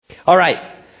All right,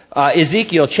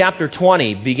 Ezekiel chapter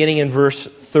 20, beginning in verse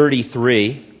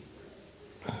 33.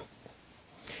 We're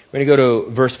going to go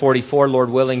to verse 44, Lord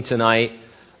willing, tonight.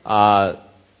 The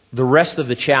rest of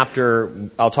the chapter,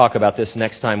 I'll talk about this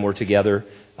next time we're together,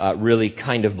 really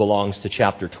kind of belongs to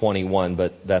chapter 21,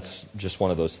 but that's just one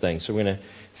of those things. So we're going to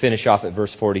finish off at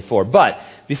verse 44. But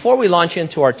before we launch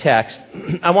into our text,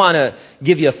 I want to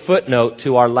give you a footnote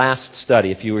to our last study,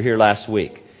 if you were here last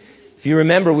week. If you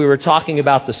remember, we were talking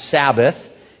about the Sabbath,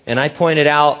 and I pointed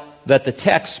out that the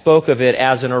text spoke of it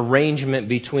as an arrangement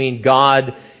between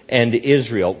God and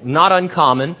Israel. Not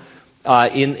uncommon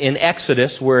in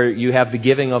Exodus, where you have the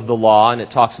giving of the law, and it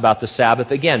talks about the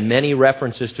Sabbath. Again, many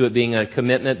references to it being a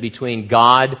commitment between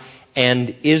God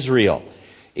and Israel.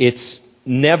 It's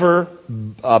never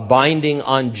binding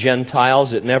on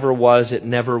Gentiles. It never was. It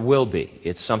never will be.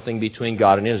 It's something between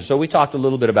God and Israel. So we talked a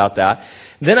little bit about that.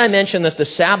 Then I mentioned that the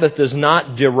Sabbath does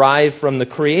not derive from the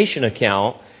creation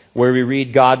account where we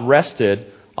read God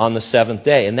rested on the seventh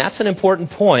day. And that's an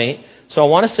important point. So I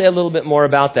want to say a little bit more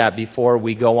about that before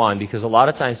we go on, because a lot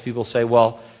of times people say,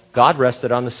 well, God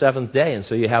rested on the seventh day, and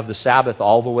so you have the Sabbath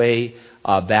all the way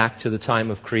back to the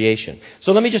time of creation.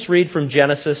 So let me just read from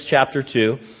Genesis chapter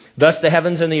 2. Thus the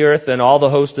heavens and the earth and all the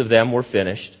host of them were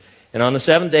finished. And on the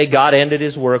seventh day God ended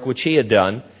his work which he had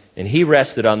done, and he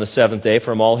rested on the seventh day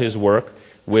from all his work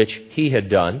which he had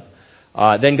done.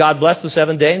 Then God blessed the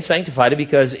seventh day and sanctified it,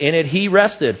 because in it he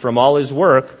rested from all his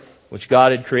work which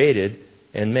God had created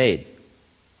and made.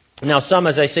 Now some,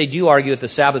 as I say, do argue that the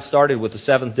Sabbath started with the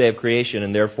seventh day of creation,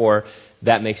 and therefore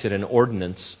that makes it an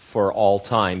ordinance for all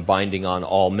time, binding on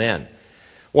all men.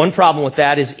 One problem with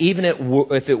that is, even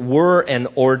if it were an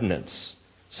ordinance,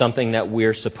 something that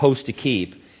we're supposed to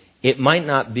keep, it might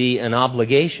not be an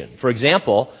obligation. For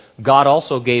example, God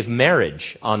also gave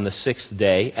marriage on the sixth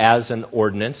day as an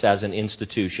ordinance, as an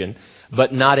institution,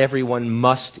 but not everyone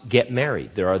must get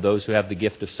married. There are those who have the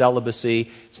gift of celibacy.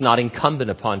 It's not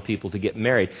incumbent upon people to get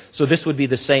married. So this would be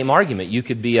the same argument. You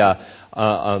could be a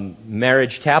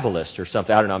marriage tabulist or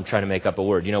something. I don't know, I'm trying to make up a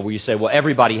word. Where you say, well,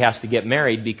 everybody has to get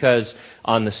married because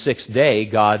on the sixth day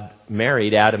God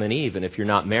married Adam and Eve, and if you're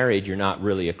not married, you're not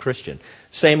really a Christian.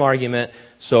 Same argument.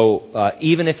 So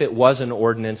even if it was an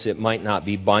ordinance, it might not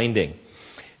be binding.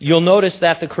 You'll notice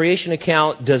that the creation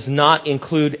account does not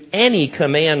include any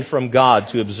command from God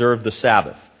to observe the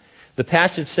Sabbath. The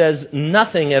passage says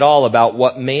nothing at all about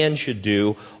what man should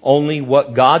do, only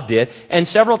what God did. And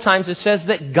several times it says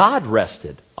that God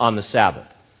rested on the Sabbath.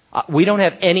 We don't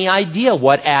have any idea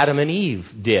what Adam and Eve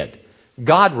did.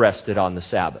 God rested on the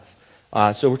Sabbath.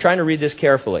 So we're trying to read this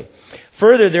carefully.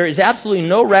 Further, there is absolutely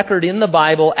no record in the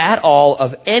Bible at all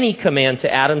of any command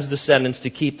to Adam's descendants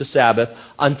to keep the Sabbath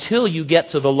until you get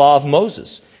to the law of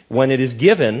Moses, when it is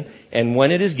given, and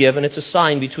when it is given, it's a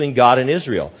sign between God and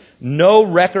Israel. No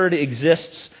record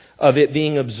exists of it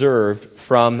being observed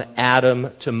from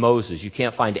Adam to Moses. You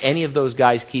can't find any of those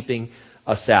guys keeping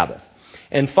a Sabbath.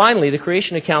 And finally, the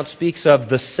creation account speaks of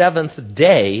the seventh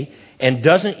day and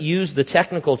doesn't use the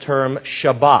technical term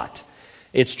Shabbat.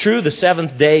 It's true the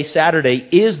seventh day, Saturday,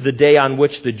 is the day on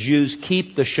which the Jews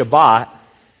keep the Shabbat,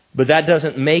 but that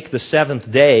doesn't make the seventh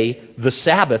day the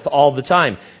Sabbath all the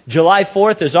time. July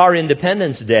 4th is our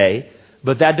Independence Day,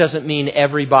 but that doesn't mean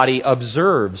everybody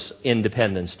observes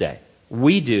Independence Day.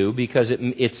 We do, because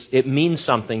it means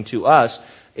something to us.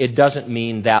 It doesn't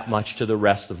mean that much to the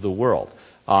rest of the world.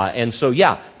 And so,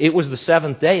 it was the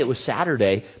seventh day, it was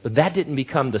Saturday, but that didn't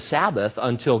become the Sabbath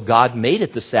until God made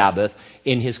it the Sabbath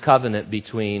in his covenant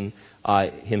between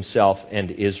himself and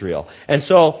Israel. And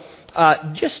so,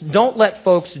 just don't let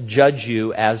folks judge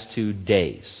you as to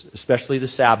days, especially the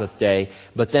Sabbath day,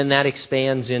 but then that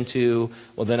expands into,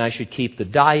 well, then I should keep the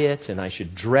diet, and I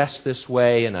should dress this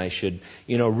way, and I should,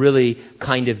 really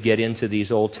kind of get into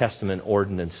these Old Testament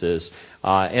ordinances.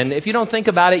 And if you don't think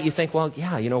about it, you think, well,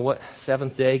 what,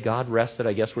 seventh day, God rested,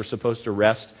 I guess we're supposed to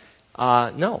rest.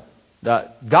 No,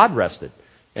 God rested.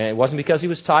 And it wasn't because he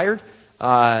was tired.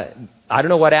 I don't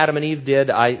know what Adam and Eve did.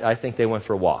 I think they went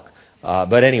for a walk.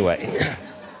 But anyway,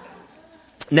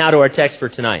 now to our text for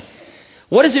tonight.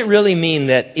 What does it really mean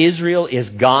that Israel is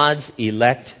God's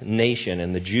elect nation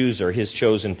and the Jews are his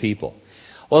chosen people?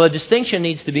 Well, a distinction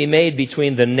needs to be made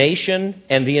between the nation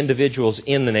and the individuals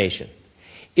in the nation.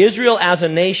 Israel as a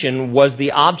nation was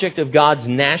the object of God's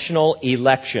national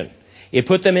election. It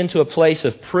put them into a place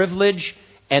of privilege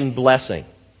and blessing.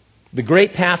 The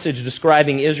great passage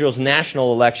describing Israel's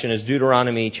national election is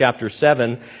Deuteronomy chapter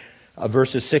 7,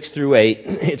 verses 6 through 8.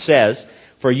 It says,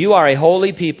 "For you are a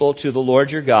holy people to the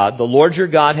Lord your God. The Lord your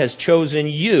God has chosen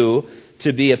you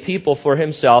to be a people for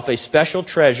himself, a special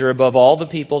treasure above all the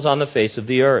peoples on the face of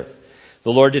the earth. The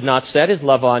Lord did not set His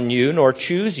love on you, nor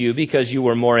choose you because you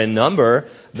were more in number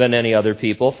than any other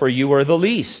people, for you were the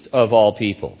least of all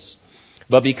peoples.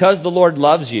 But because the Lord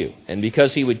loves you, and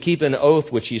because He would keep an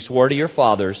oath which He swore to your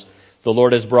fathers, the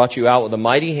Lord has brought you out with a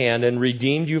mighty hand and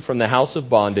redeemed you from the house of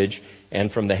bondage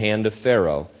and from the hand of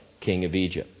Pharaoh, king of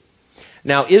Egypt.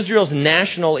 Now, Israel's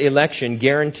national election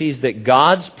guarantees that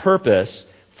God's purpose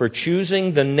for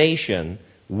choosing the nation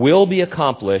will be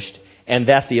accomplished, and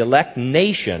that the elect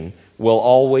nation will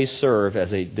always survive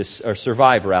as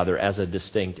a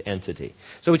distinct entity.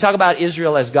 So we talk about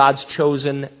Israel as God's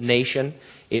chosen nation.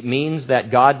 It means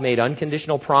that God made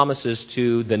unconditional promises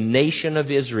to the nation of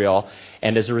Israel,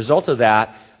 and as a result of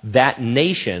that, that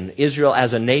nation, Israel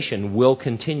as a nation, will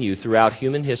continue throughout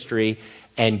human history,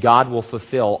 and God will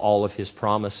fulfill all of His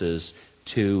promises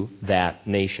to that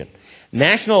nation.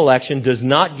 National election does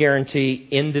not guarantee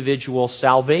individual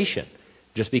salvation.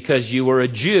 Just because you were a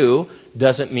Jew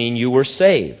doesn't mean you were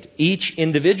saved. Each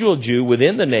individual Jew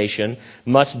within the nation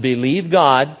must believe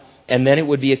God, and then it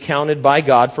would be accounted by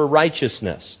God for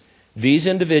righteousness. These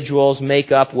individuals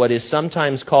make up what is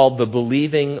sometimes called the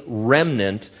believing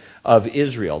remnant of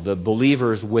Israel, the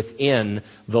believers within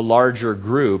the larger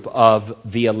group of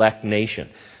the elect nation.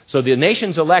 So the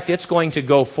nation's elect, it's going to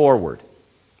go forward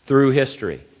through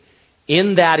history.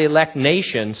 In that elect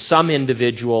nation, some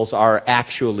individuals are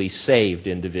actually saved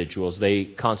individuals. They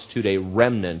constitute a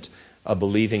remnant, a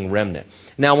believing remnant.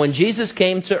 Now, when Jesus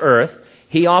came to earth,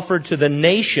 He offered to the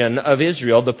nation of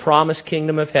Israel the promised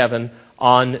kingdom of heaven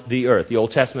on the earth. The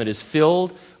Old Testament is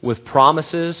filled with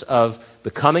promises of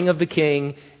the coming of the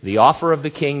King, the offer of the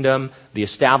kingdom, the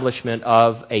establishment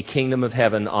of a kingdom of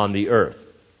heaven on the earth.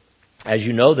 As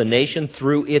you know, the nation,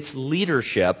 through its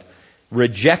leadership,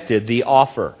 rejected the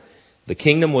offer. The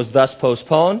kingdom was thus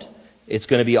postponed. It's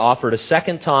going to be offered a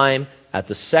second time at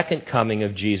the second coming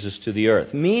of Jesus to the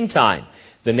earth. Meantime,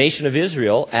 the nation of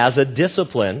Israel, as a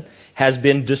discipline, has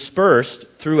been dispersed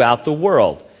throughout the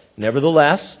world.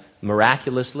 Nevertheless,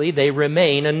 miraculously, they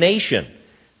remain a nation,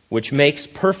 which makes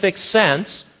perfect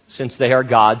sense since they are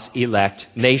God's elect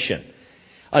nation.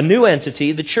 A new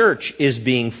entity, the church, is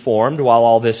being formed while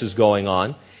all this is going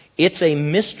on. It's a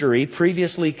mystery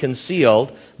previously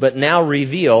concealed, but now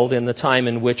revealed in the time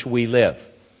in which we live.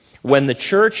 When the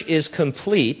church is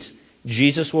complete,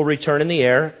 Jesus will return in the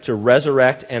air to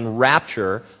resurrect and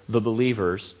rapture the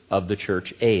believers of the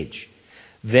church age.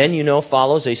 Then,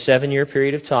 follows a 7-year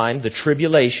period of time, the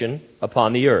tribulation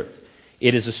upon the earth.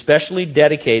 It is especially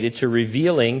dedicated to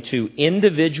revealing to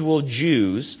individual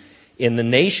Jews in the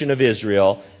nation of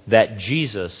Israel that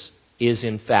Jesus is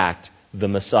in fact the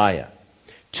Messiah.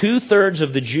 2/3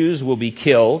 of the Jews will be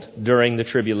killed during the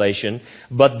tribulation,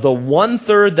 but the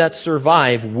 1/3 that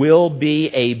survive will be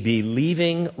a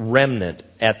believing remnant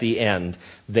at the end.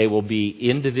 They will be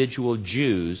individual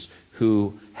Jews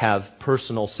who have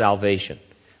personal salvation.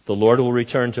 The Lord will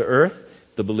return to earth.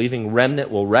 The believing remnant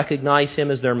will recognize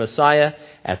Him as their Messiah.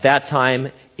 At that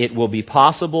time, it will be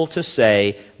possible to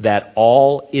say that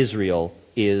all Israel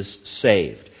is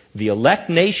saved. The elect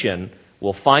nation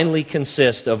will finally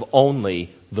consist of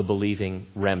only the believing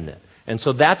remnant. And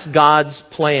so that's God's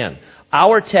plan.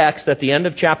 Our text at the end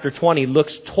of chapter 20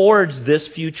 looks towards this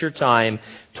future time,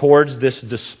 towards this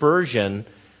dispersion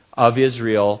of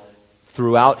Israel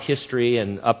throughout history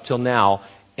and up till now,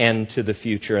 and to the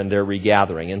future and their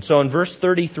regathering. And so in verse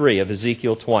 33 of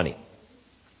Ezekiel 20,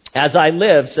 "As I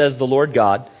live, says the Lord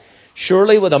God,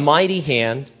 surely with a mighty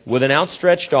hand, with an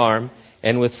outstretched arm,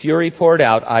 and with fury poured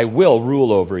out, I will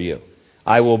rule over you.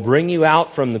 I will bring you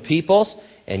out from the peoples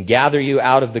and gather you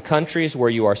out of the countries where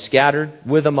you are scattered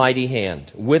with a mighty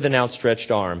hand, with an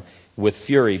outstretched arm, with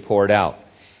fury poured out.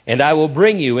 And I will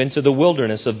bring you into the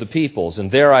wilderness of the peoples, and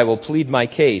there I will plead my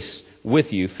case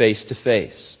with you face to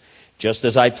face. Just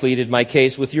as I pleaded my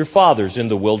case with your fathers in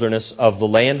the wilderness of the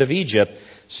land of Egypt,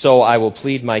 so I will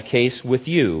plead my case with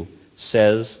you,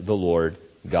 says the Lord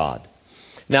God."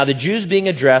 Now, the Jews being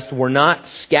addressed were not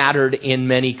scattered in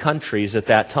many countries at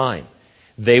that time.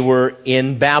 They were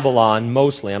in Babylon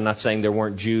mostly. I'm not saying there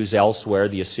weren't Jews elsewhere.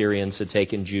 The Assyrians had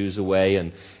taken Jews away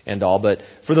and all. But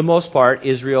for the most part,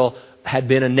 Israel had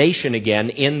been a nation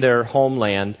again in their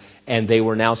homeland, and they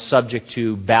were now subject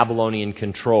to Babylonian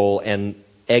control and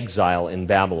exile in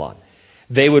Babylon.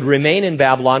 They would remain in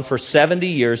Babylon for 70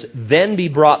 years, then be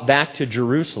brought back to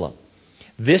Jerusalem.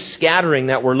 This scattering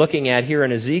that we're looking at here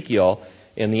in Ezekiel,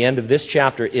 in the end of this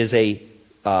chapter, is a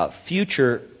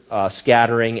future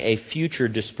scattering, a future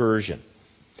dispersion.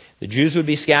 The Jews would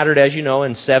be scattered, as you know,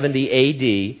 in 70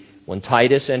 AD, when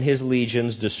Titus and his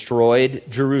legions destroyed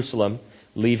Jerusalem,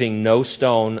 leaving no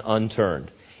stone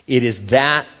unturned. It is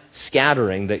that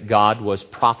scattering that God was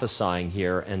prophesying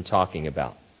here and talking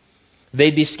about.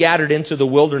 They'd be scattered into the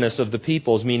wilderness of the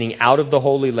peoples, meaning out of the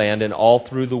Holy Land and all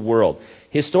through the world.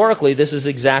 Historically, this is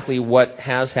exactly what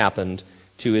has happened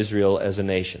to Israel as a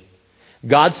nation.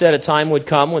 God said a time would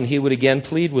come when He would again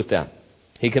plead with them.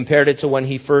 He compared it to when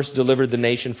He first delivered the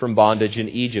nation from bondage in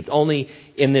Egypt. Only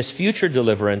in this future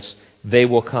deliverance, they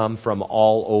will come from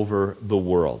all over the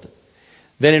world.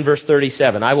 Then in verse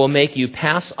 37, I will make you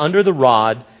pass under the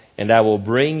rod, and I will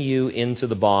bring you into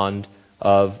the bond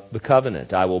of the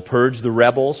covenant. I will purge the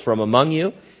rebels from among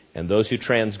you, and those who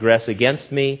transgress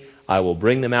against me, I will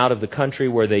bring them out of the country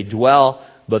where they dwell,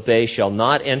 but they shall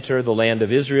not enter the land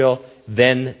of Israel.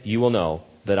 Then you will know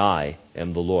that I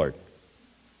am the Lord.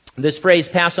 This phrase,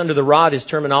 pass under the rod, is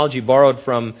terminology borrowed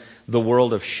from the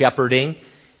world of shepherding.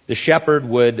 The shepherd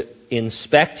would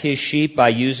inspect his sheep by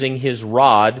using his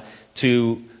rod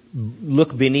to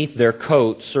look beneath their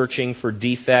coat, searching for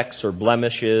defects or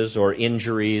blemishes or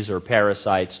injuries or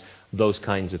parasites, those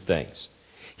kinds of things.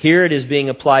 Here it is being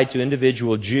applied to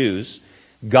individual Jews.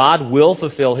 God will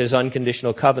fulfill His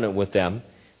unconditional covenant with them.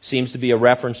 Seems to be a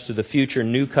reference to the future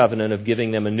new covenant of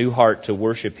giving them a new heart to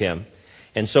worship Him.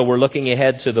 And so we're looking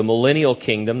ahead to the millennial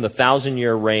kingdom, the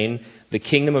 1,000-year reign, the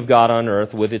kingdom of God on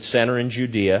earth with its center in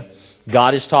Judea.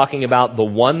 God is talking about the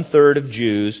 1/3 of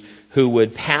Jews who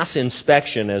would pass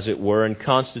inspection, as it were, and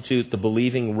constitute the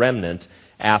believing remnant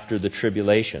after the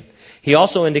tribulation. He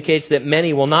also indicates that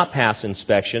many will not pass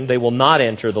inspection. They will not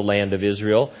enter the land of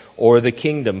Israel or the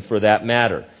kingdom for that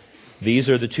matter. These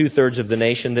are the 2/3 of the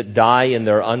nation that die in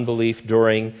their unbelief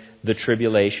during the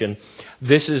tribulation.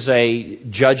 This is a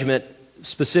judgment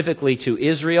specifically to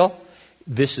Israel.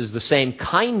 This is the same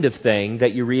kind of thing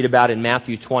that you read about in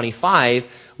Matthew 25,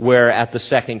 where at the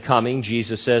second coming,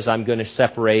 Jesus says, I'm going to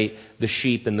separate the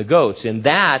sheep and the goats. In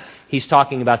that, He's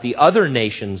talking about the other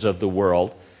nations of the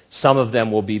world. Some of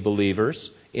them will be believers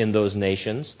in those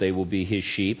nations. They will be His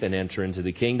sheep and enter into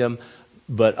the kingdom.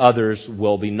 But others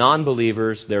will be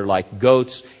non-believers. They're like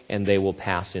goats, and they will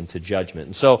pass into judgment.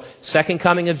 And so, second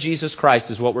coming of Jesus Christ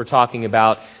is what we're talking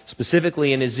about.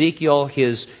 Specifically in Ezekiel,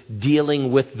 His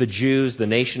dealing with the Jews, the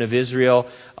nation of Israel,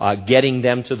 getting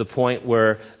them to the point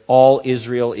where all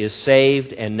Israel is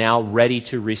saved and now ready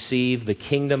to receive the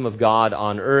kingdom of God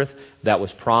on earth that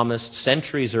was promised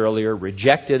centuries earlier,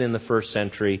 rejected in the first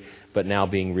century, but now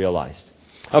being realized.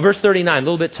 Verse 39, a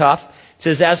little bit tough. It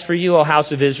says, as for you, O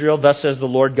house of Israel, thus says the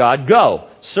Lord God, go,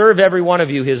 serve every one of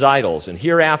you his idols, and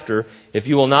hereafter, if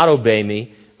you will not obey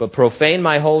me, but profane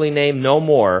my holy name no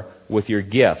more with your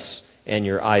gifts and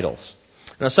your idols.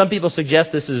 Now, some people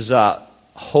suggest this is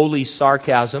holy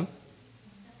sarcasm,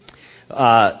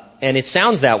 and it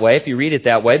sounds that way if you read it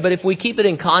that way, but if we keep it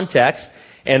in context,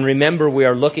 and remember we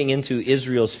are looking into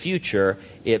Israel's future,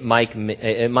 it might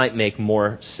make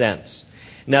more sense.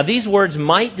 Now, these words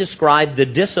might describe the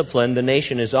discipline the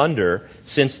nation is under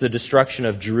since the destruction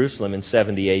of Jerusalem in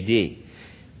 70 A.D.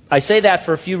 I say that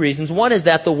for a few reasons. One is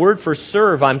that the word for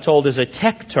serve, I'm told, is a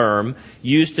tech term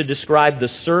used to describe the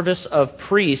service of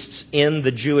priests in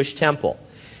the Jewish temple.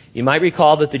 You might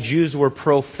recall that the Jews were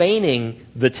profaning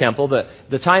the temple.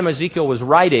 The time Ezekiel was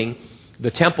writing,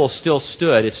 the temple still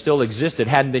stood. It still existed. It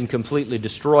hadn't been completely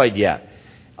destroyed yet.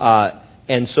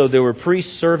 And so there were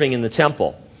priests serving in the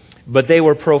temple. But they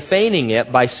were profaning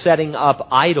it by setting up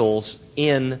idols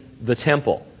in the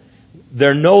temple.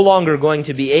 They're no longer going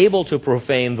to be able to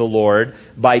profane the Lord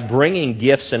by bringing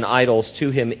gifts and idols to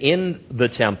Him in the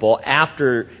temple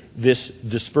after this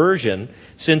dispersion,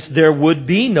 since there would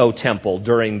be no temple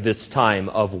during this time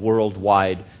of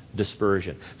worldwide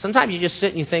dispersion. Sometimes you just sit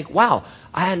and you think, wow,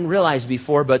 I hadn't realized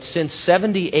before, but since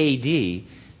 70 A.D.,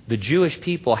 the Jewish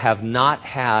people have not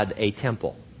had a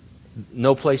temple.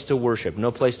 No place to worship,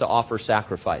 no place to offer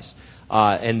sacrifice.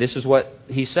 And this is what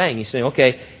He's saying. He's saying,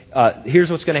 okay,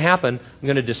 here's what's going to happen. I'm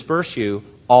going to disperse you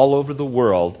all over the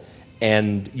world,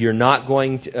 and you're not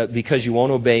going to, because you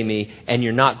won't obey me, and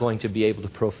you're not going to be able to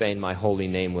profane my holy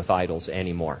name with idols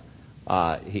anymore.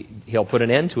 He'll put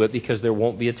an end to it because there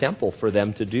won't be a temple for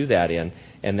them to do that in,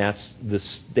 and that's the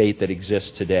state that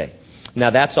exists today. Now,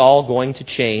 that's all going to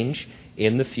change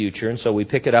in the future, and so we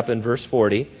pick it up in verse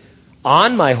 40.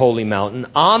 On my holy mountain,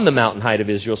 on the mountain height of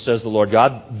Israel, says the Lord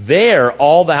God, there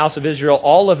all the house of Israel,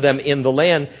 all of them in the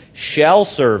land, shall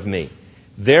serve me.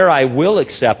 There I will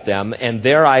accept them, and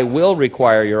there I will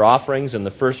require your offerings and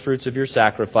the firstfruits of your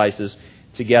sacrifices,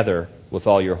 together with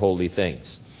all your holy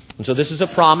things. And so this is a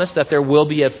promise that there will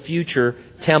be a future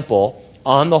temple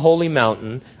on the holy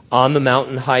mountain, on the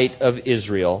mountain height of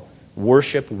Israel.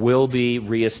 Worship will be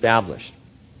reestablished.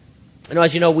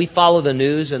 As you know, we follow the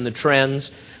news and the trends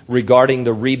regarding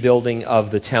the rebuilding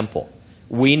of the temple.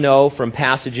 we know from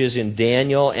passages in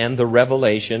Daniel and the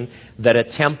Revelation that a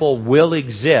temple will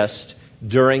exist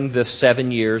during the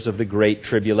 7 years of the Great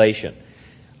Tribulation.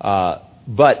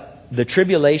 But the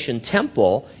tribulation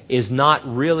temple is not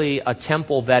really a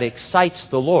temple that excites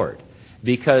the Lord,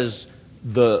 because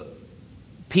the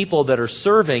people that are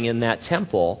serving in that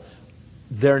temple,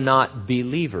 they're not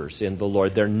believers in the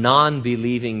Lord. They're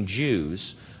non-believing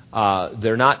Jews.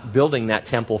 They're not building that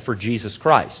temple for Jesus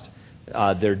Christ.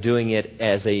 They're doing it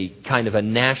as a kind of a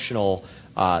national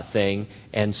thing.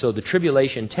 And so the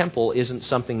tribulation temple isn't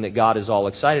something that God is all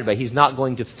excited about. He's not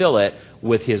going to fill it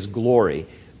with His glory.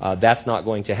 That's not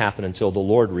going to happen until the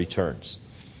Lord returns.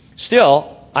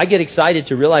 Still, I get excited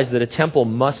to realize that a temple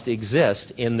must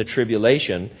exist in the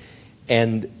tribulation,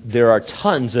 and there are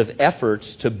tons of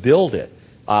efforts to build it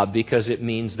because it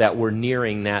means that we're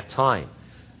nearing that time.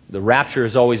 The rapture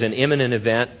is always an imminent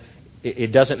event.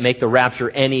 It doesn't make the rapture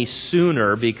any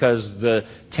sooner because the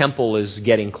temple is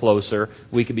getting closer.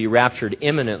 We could be raptured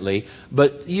imminently.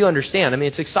 But you understand, I mean,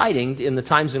 it's exciting in the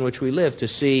times in which we live to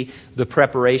see the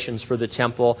preparations for the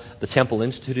Temple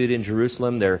Institute in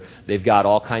Jerusalem. They've got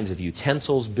all kinds of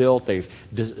utensils built.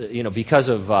 Because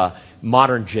of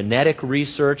modern genetic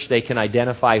research, they can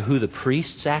identify who the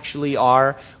priests actually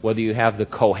are, whether you have the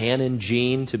Kohanim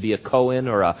gene to be a Kohen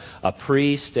or a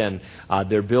priest, and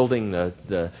they're building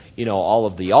all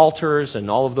of the altars and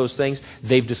all of those things.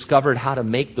 They've discovered how to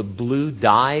make the blue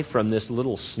dye from this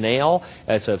little snail.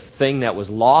 It's a thing that was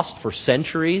lost for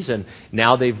centuries, and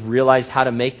now they've realized how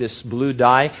to make this blue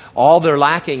dye. All they're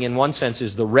lacking, in one sense,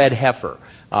 is the red heifer.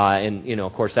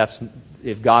 Of course, that's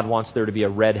if God wants there to be a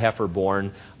red heifer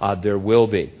born, there will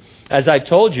be. As I've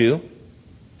told you,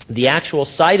 the actual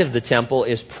site of the temple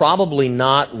is probably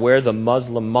not where the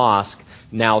Muslim mosque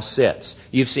now sits.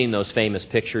 You've seen those famous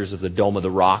pictures of the Dome of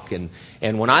the Rock.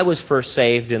 And when I was first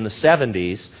saved in the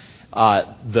 70s,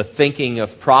 the thinking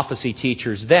of prophecy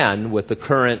teachers then, with the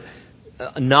current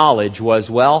knowledge, was,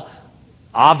 well,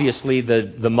 obviously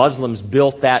the Muslims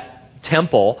built that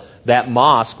temple, that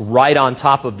mosque, right on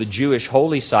top of the Jewish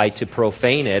holy site to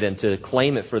profane it and to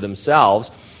claim it for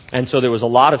themselves. And so there was a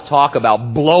lot of talk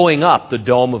about blowing up the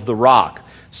Dome of the Rock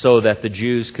so that the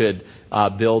Jews could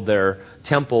build their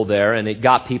temple there, and it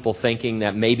got people thinking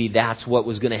that maybe that's what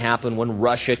was going to happen when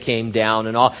Russia came down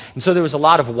and all. And so there was a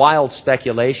lot of wild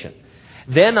speculation.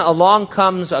 Then along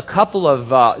comes a couple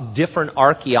of different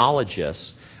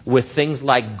archaeologists with things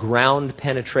like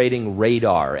ground-penetrating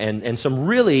radar and some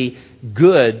really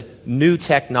good new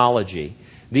technology.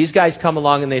 These guys come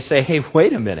along and they say, hey,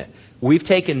 wait a minute. We've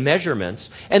taken measurements,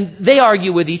 and they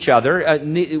argue with each other.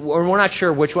 We're not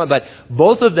sure which one, but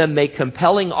both of them make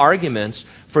compelling arguments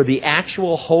for the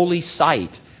actual holy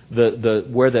site,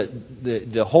 where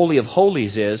the Holy of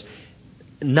Holies is,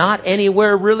 not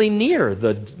anywhere really near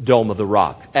the Dome of the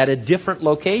Rock, at a different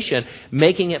location,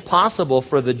 making it possible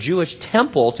for the Jewish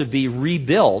temple to be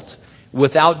rebuilt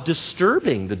without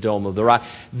disturbing the Dome of the Rock.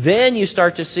 Then you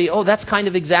start to see, that's kind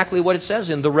of exactly what it says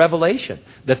in the Revelation,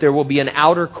 that there will be an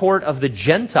outer court of the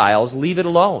Gentiles, leave it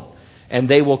alone, and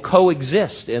they will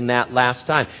coexist in that last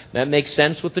time. That makes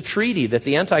sense with the treaty that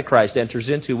the Antichrist enters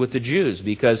into with the Jews,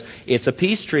 because it's a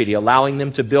peace treaty allowing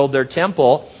them to build their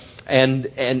temple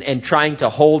and trying to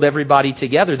hold everybody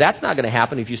together. That's not going to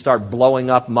happen if you start blowing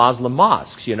up Muslim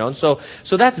mosques, And so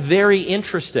that's very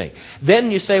interesting.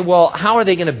 Then you say, well, how are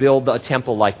they going to build a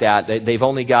temple like that? They've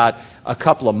only got a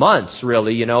couple of months,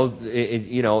 really, at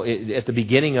the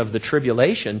beginning of the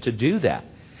tribulation to do that.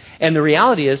 And the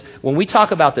reality is, when we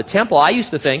talk about the temple, I used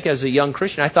to think as a young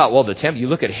Christian, I thought, well, the temple, you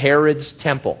look at Herod's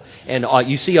temple, and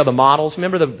you see all the models.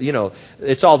 Remember,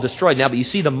 it's all destroyed now, but you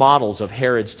see the models of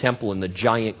Herod's temple and the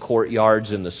giant courtyards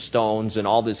and the stones and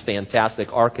all this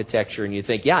fantastic architecture, and you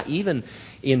think, yeah, even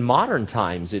in modern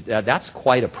times, that's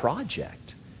quite a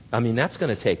project. I mean, that's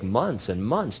going to take months and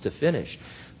months to finish.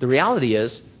 The reality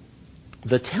is,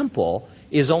 the temple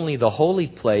is only the holy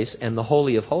place and the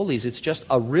Holy of Holies. It's just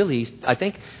I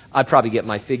think I'd probably get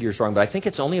my figures wrong, but I think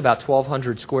it's only about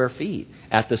 1,200 square feet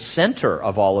at the center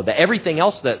of all of that. Everything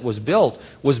else that was built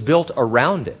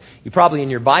around it. You probably in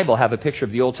your Bible have a picture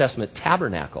of the Old Testament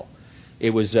tabernacle. It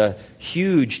was a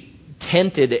huge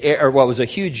a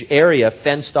huge area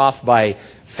fenced off by a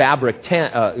fabric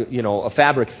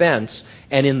fence,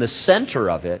 and in the center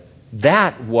of it,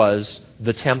 that was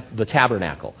the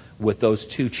tabernacle with those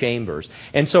two chambers.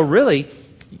 And so really,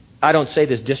 I don't say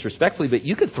this disrespectfully, but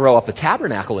you could throw up a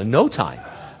tabernacle in no time.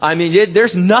 I mean,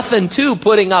 there's nothing to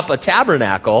putting up a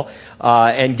tabernacle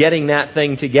and getting that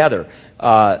thing together.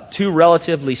 2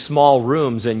 relatively small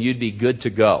rooms and you'd be good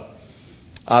to go.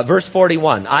 Verse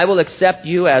 41, I will accept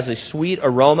you as a sweet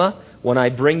aroma when I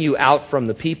bring you out from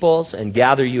the peoples and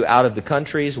gather you out of the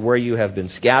countries where you have been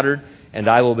scattered, and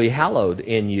I will be hallowed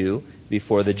in you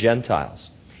before the Gentiles.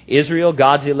 Israel,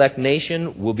 God's elect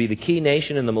nation, will be the key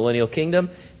nation in the millennial kingdom.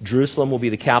 Jerusalem will be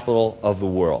the capital of the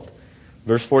world.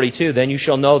 Verse 42, then you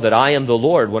shall know that I am the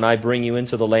Lord when I bring you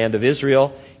into the land of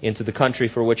Israel, into the country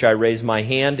for which I raise my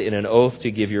hand in an oath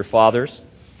to give your fathers.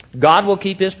 God will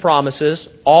keep His promises,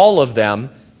 all of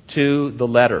them, to the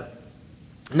letter.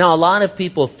 Now, a lot of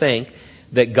people think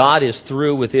that God is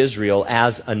through with Israel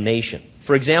as a nation.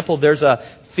 For example, there's a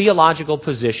theological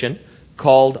position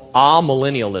called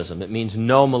amillennialism. It means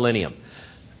no millennium.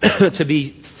 To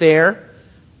be fair,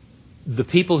 the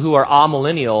people who are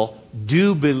amillennial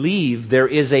do believe there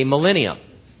is a millennium.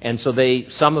 And so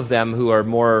some of them who are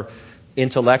more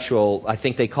intellectual, I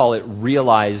think they call it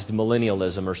realized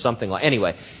millennialism or something like.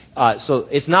 Anyway, so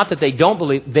it's not that they don't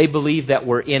believe; they believe that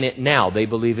we're in it now. They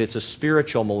believe it's a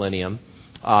spiritual millennium,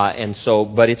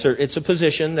 but it's a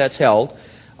position that's held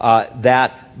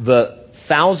that the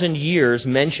 1,000 years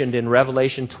mentioned in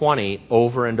Revelation 20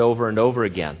 over and over and over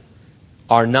again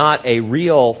are not a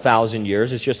real 1,000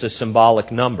 years. It's just a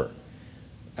symbolic number.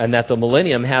 And that the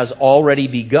millennium has already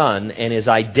begun and is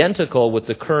identical with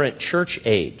the current church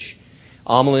age.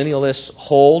 Amillennialists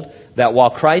hold that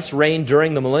while Christ's reign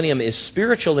during the millennium is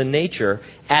spiritual in nature,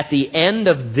 at the end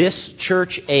of this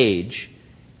church age,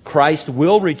 Christ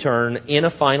will return in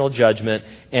a final judgment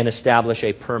and establish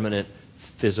a permanent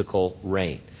physical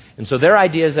reign. And so their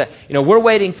idea is that, we're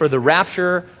waiting for the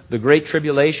rapture, the great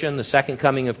tribulation, the second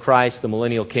coming of Christ, the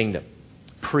millennial kingdom,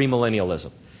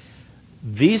 premillennialism.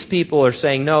 These people are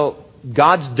saying, no,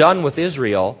 God's done with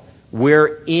Israel.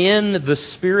 We're in the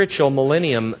spiritual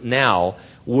millennium now.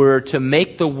 We're to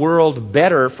make the world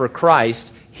better for Christ.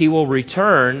 He will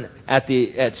return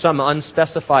at some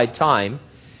unspecified time,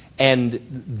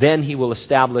 and then He will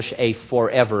establish a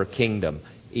forever kingdom,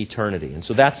 eternity. And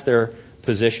so that's their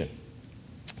position.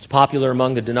 It's popular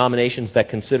among the denominations that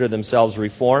consider themselves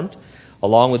Reformed.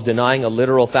 Along with denying a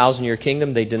literal 1,000-year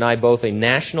kingdom, they deny both a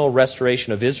national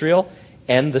restoration of Israel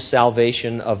and the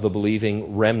salvation of the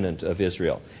believing remnant of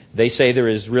Israel. They say there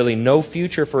is really no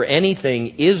future for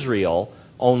anything Israel,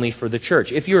 only for the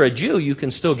church. If you're a Jew, you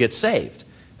can still get saved.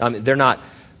 They're not,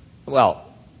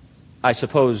 I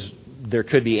suppose there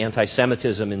could be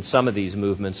anti-Semitism in some of these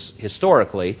movements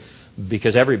historically,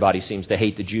 because everybody seems to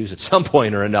hate the Jews at some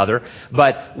point or another.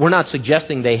 But we're not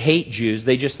suggesting they hate Jews.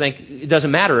 They just think it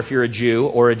doesn't matter if you're a Jew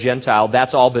or a Gentile.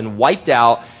 That's all been wiped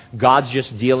out. God's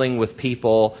just dealing with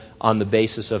people on the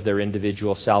basis of their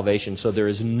individual salvation. So there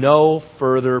is no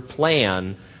further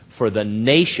plan for the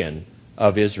nation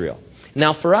of Israel.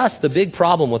 Now, for us, the big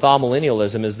problem with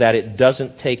amillennialism is that it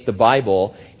doesn't take the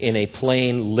Bible in a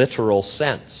plain, literal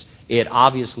sense. It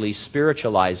obviously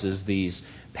spiritualizes these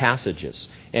passages.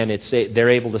 And they're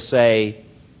able to say,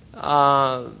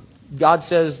 God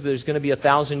says there's going to be a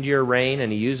 1,000-year reign, and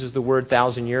He uses the word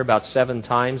 1,000-year about 7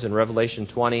 times in Revelation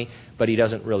 20, but He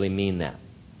doesn't really mean that.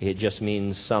 It just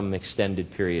means some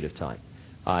extended period of time.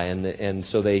 And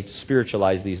so they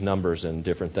spiritualize these numbers and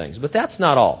different things. But that's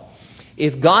not all.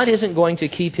 If God isn't going to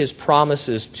keep His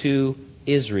promises to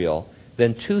Israel,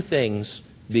 then 2 things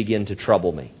begin to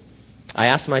trouble me. I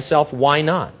ask myself, why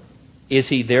not? Is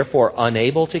He therefore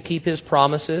unable to keep His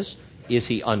promises? Is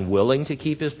He unwilling to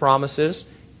keep His promises?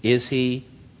 Is He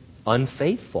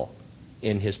unfaithful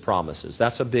in His promises?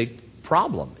 That's a big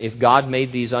problem. If God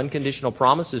made these unconditional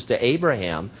promises to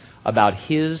Abraham about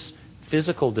his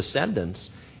physical descendants,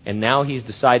 and now He's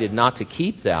decided not to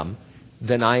keep them,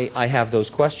 then I have those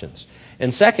questions.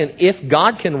 And second, if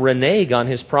God can renege on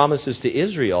His promises to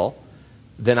Israel,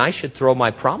 then I should throw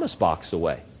my promise box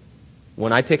away.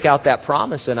 When I pick out that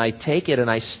promise and I take it and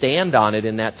I stand on it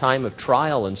in that time of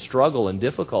trial and struggle and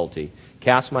difficulty,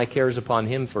 cast my cares upon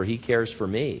Him, for He cares for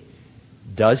me.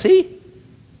 Does He?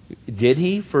 Did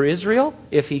He for Israel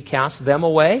if He cast them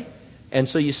away? And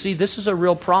so you see, this is a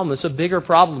real problem. It's a bigger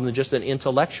problem than just an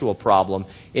intellectual problem.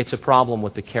 It's a problem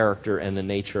with the character and the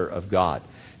nature of God.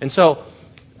 And so,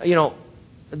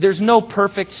 there's no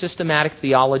perfect systematic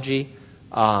theology.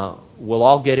 We'll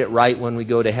all get it right when we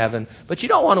go to heaven. But you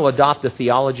don't want to adopt a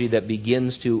theology that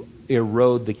begins to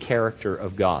erode the character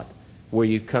of God, where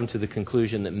you come to the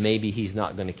conclusion that maybe He's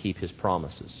not going to keep His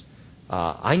promises.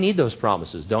 I need those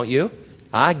promises, don't you?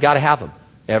 I got to have them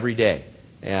every day.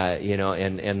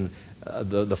 The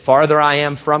farther I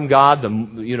am from God, the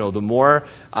more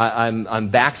I'm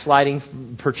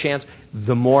backsliding perchance,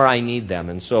 the more I need them.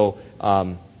 And so,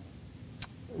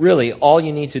 really, all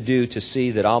you need to do to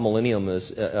see that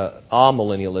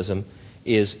amillennialism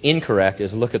is incorrect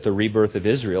is look at the rebirth of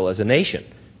Israel as a nation.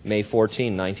 May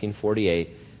 14, 1948,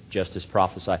 just as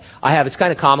prophesied. It's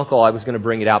kind of comical. I was going to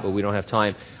bring it out, but we don't have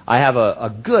time. I have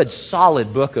a good,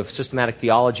 solid book of systematic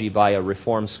theology by a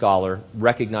Reformed scholar,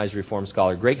 recognized Reformed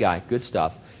scholar, great guy, good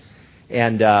stuff.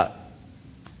 And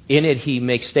in it, he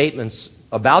makes statements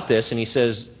about this, and he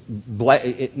says,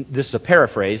 this is a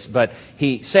paraphrase, but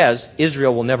he says,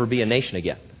 Israel will never be a nation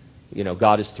again.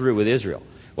 God is through with Israel.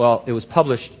 Well, it was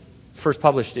first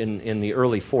published in the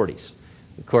early 40s.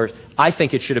 Of course, I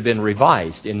think it should have been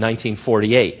revised in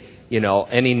 1948.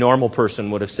 Any normal person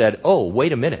would have said, oh,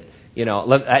 wait a minute.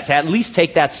 At least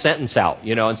take that sentence out,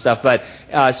 and stuff. But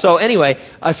so anyway,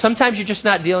 sometimes you're just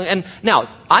not dealing. And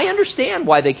now, I understand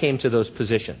why they came to those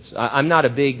positions. I'm not a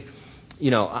big,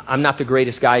 I'm not the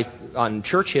greatest guy on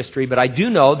church history, but I do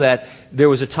know that there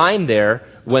was a time there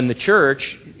when the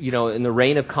church, in the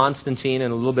reign of Constantine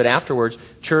and a little bit afterwards,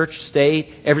 church,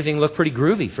 state, everything looked pretty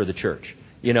groovy for the church,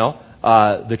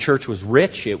 The church was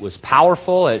rich. It was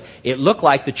powerful. It looked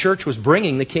like the church was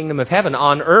bringing the kingdom of heaven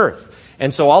on earth.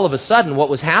 And so all of a sudden, what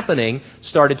was happening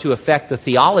started to affect the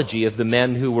theology of the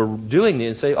men who were doing it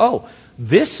and say, oh,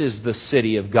 this is the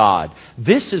city of God.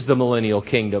 This is the millennial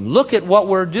kingdom. Look at what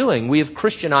we're doing. We have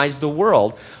Christianized the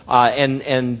world.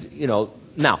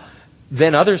 Now,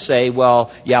 then others say,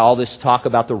 well, yeah, all this talk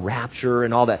about the rapture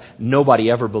and all that.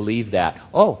 Nobody ever believed that.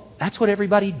 Oh, that's what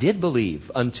everybody did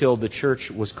believe until the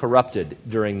church was corrupted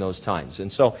during those times.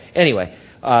 And so, anyway,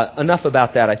 enough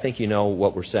about that. I think you know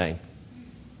what we're saying.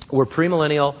 We're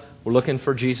premillennial. We're looking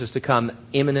for Jesus to come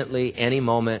imminently, any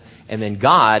moment. And then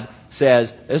God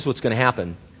says, this is what's going to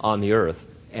happen on the earth.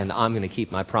 And I'm going to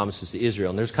keep my promises to Israel.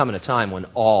 And there's coming a time when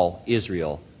all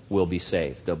Israel will be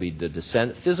saved. They'll be the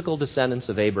physical descendants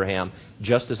of Abraham,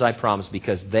 just as I promised,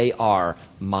 because they are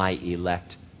my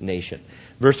elect nation.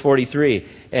 Verse 43,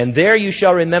 and there you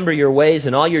shall remember your ways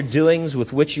and all your doings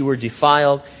with which you were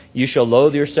defiled. You shall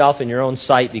loathe yourself in your own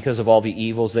sight because of all the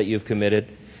evils that you've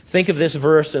committed. Think of this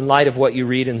verse in light of what you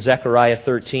read in Zechariah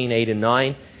 13, 8 and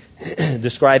 9,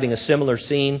 describing a similar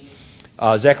scene.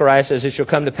 Zechariah says, it shall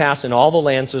come to pass in all the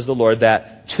land, says the Lord,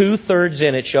 that 2/3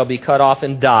 in it shall be cut off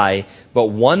and die, but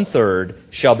 1/3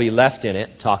 shall be left in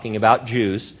it, talking about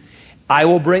Jews. I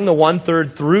will bring the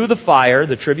 1/3 through the fire,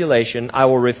 the tribulation. I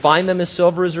will refine them as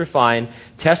silver is refined,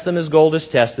 test them as gold is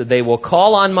tested. They will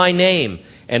call on my name,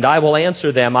 and I will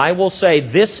answer them. I will say,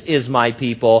 this is my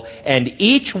people, and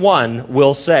each one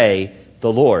will say,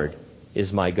 the Lord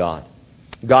is my God.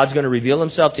 God's going to reveal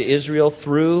himself to Israel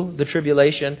through the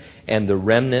tribulation, and the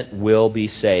remnant will be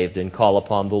saved and call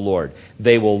upon the Lord.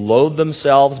 They will loathe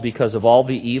themselves because of all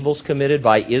the evils committed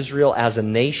by Israel as a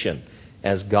nation,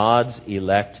 as God's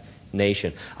elect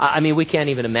nation. I mean, we can't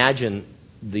even imagine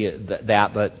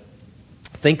that, but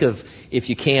think of, if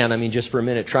you can, just for a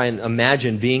minute, try and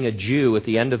imagine being a Jew at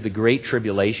the end of the Great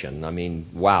Tribulation.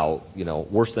 Wow,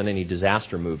 worse than any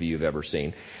disaster movie you've ever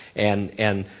seen.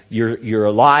 And you're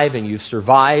alive and you've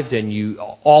survived and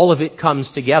all of it comes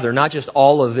together, not just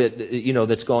all of it,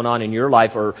 that's going on in your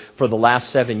life or for the last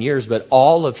 7 years, but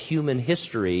all of human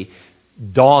history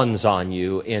dawns on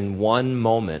you in one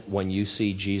moment when you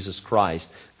see Jesus Christ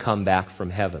come back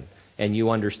from heaven. And you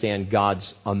understand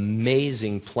God's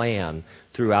amazing plan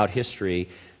throughout history,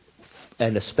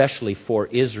 and especially for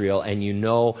Israel, and you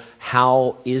know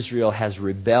how Israel has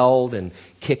rebelled and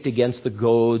kicked against the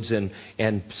goads and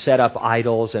set up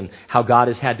idols, and how God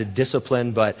has had to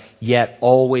discipline, but yet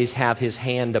always have his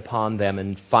hand upon them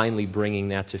and finally bringing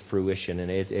that to fruition. And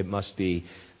it must be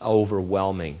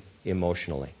overwhelming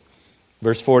emotionally.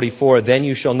 Verse 44, then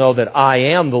you shall know that I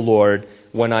am the Lord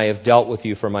when I have dealt with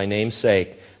you for my name's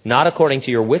sake. Not according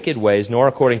to your wicked ways, nor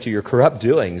according to your corrupt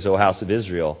doings, O house of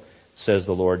Israel, says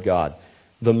the Lord God.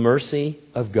 The mercy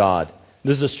of God.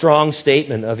 This is a strong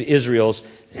statement of Israel's,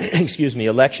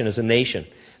 election as a nation.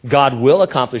 God will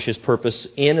accomplish his purpose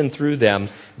in and through them.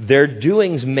 Their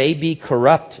doings may be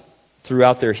corrupt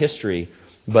throughout their history,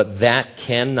 but that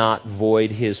cannot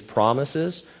void his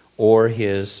promises or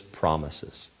his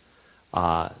promises.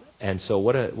 And so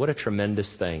what a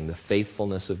tremendous thing, the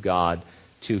faithfulness of God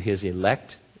to his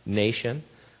elect nation,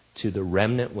 to the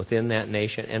remnant within that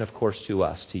nation, and of course to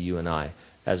us, to you and I,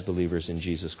 as believers in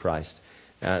Jesus Christ.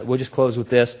 We'll just close with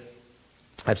this.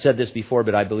 I've said this before,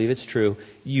 but I believe it's true.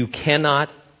 You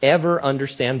cannot ever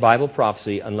understand Bible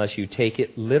prophecy unless you take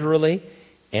it literally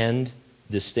and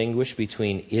distinguish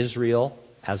between Israel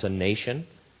as a nation,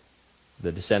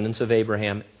 the descendants of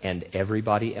Abraham, and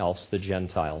everybody else, the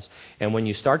Gentiles. And when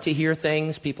you start to hear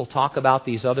things, people talk about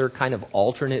these other kind of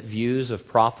alternate views of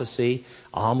prophecy,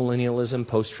 amillennialism,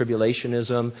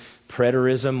 post-tribulationism,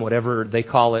 preterism, whatever they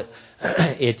call it,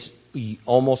 it's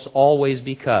almost always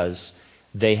because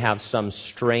they have some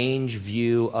strange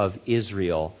view of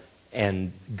Israel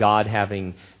and God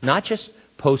having not just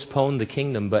postponed the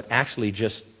kingdom, but actually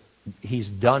just He's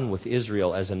done with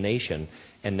Israel as a nation,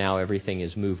 and now everything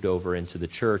is moved over into the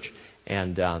church.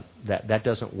 And that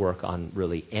doesn't work on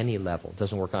really any level. It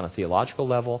doesn't work on a theological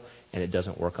level, and it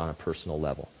doesn't work on a personal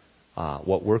level.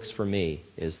 What works for me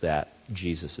is that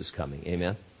Jesus is coming.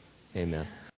 Amen? Amen.